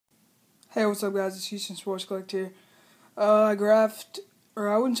Hey, what's up, guys? It's Houston Sports Collect here. I graphed, or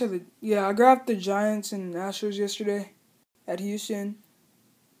I wouldn't say I graphed the Giants and Astros yesterday at Houston.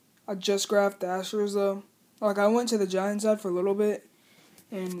 I just graphed the Astros though. Like, I went to the Giants side for a little bit,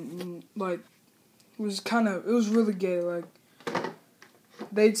 and it was really gay. Like,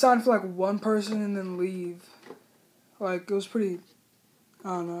 they'd sign for like one person and then leave. Like, it was pretty. I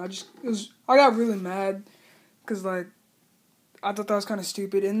don't know. I got really mad because I thought that was kind of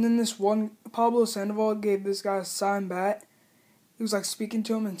stupid. And then this one, Pablo Sandoval gave this guy a signed bat. He was speaking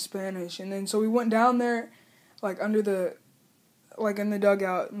to him in Spanish. And then so we went down there in the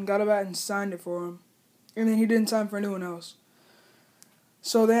dugout and got a bat and signed it for him. And then he didn't sign for anyone else.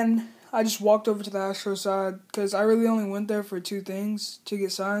 So then I just walked over to the Astros side because I really only went there for two things to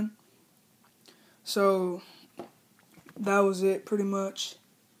get signed. So that was it pretty much.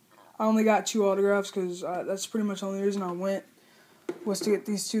 I only got 2 autographs because that's pretty much the only reason I went, was to get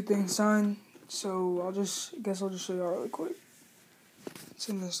these 2 things signed. So I'll just show y'all really quick. It's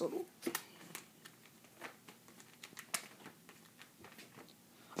in this little.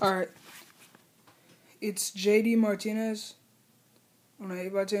 Alright. It's JD Martinez on an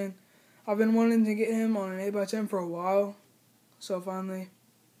 8x10. I've been wanting to get him on an 8x10 for a while. So finally,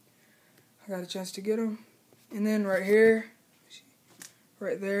 I got a chance to get him. And then right here,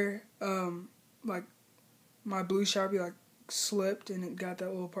 right there, my blue Sharpie slipped and it got that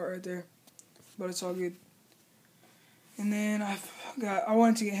little part right there, but it's all good. And then I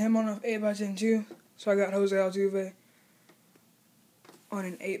wanted to get him on an 8x10 too, so I got Jose Altuve on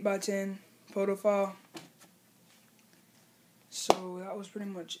an 8x10 photo file. So that was pretty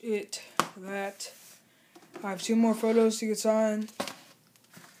much it for that. I have 2 more photos to get signed.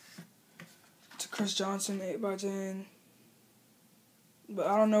 To Chris Johnson, 8x10. But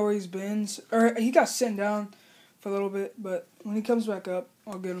I don't know where he's been. Or he got sent down for a little bit, but when he comes back up,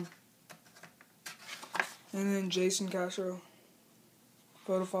 I'll get him. And then Jason Castro,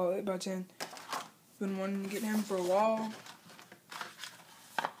 photo file 8x10. Been wanting to get him for a while.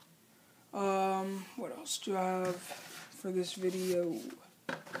 What else do I have for this video?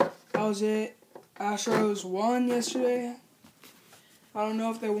 That was it. Astros won yesterday. I don't know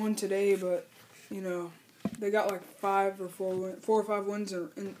if they won today, but they got 4 or 5 wins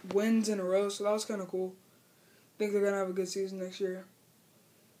in a row, so that was kind of cool. I think they're gonna have a good season next year.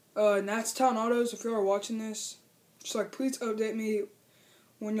 Nats Town Autos, if y'all are watching this, just please update me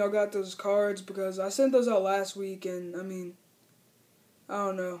when y'all got those cards, because I sent those out last week, and I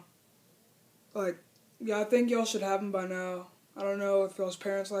don't know. I think y'all should have them by now. I don't know if y'all's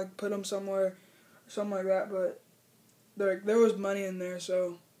parents put them somewhere or something like that, but there was money in there,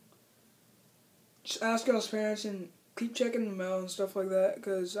 so just ask y'all's parents and keep checking the mail and stuff like that,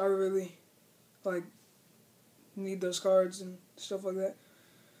 because I really need those cards and stuff like that.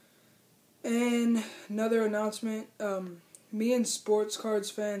 And another announcement, me and Sports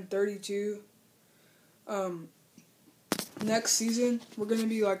Cards Fan 32, next season we're gonna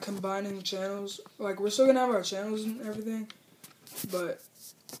be combining channels. We're still gonna have our channels and everything, but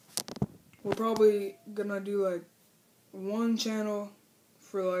we're probably gonna do one channel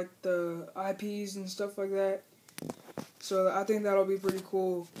for the IPs and stuff like that. So I think that'll be pretty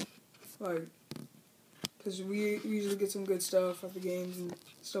cool, because we usually get some good stuff at the games and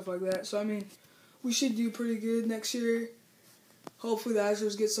stuff like that. So we should do pretty good next year. Hopefully the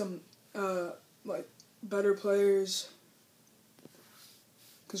Astros get some better players,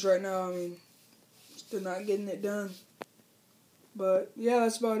 because right now they're not getting it done. But yeah,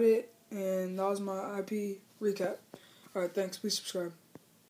 that's about it, and that was my IP recap. Alright, thanks. Please subscribe.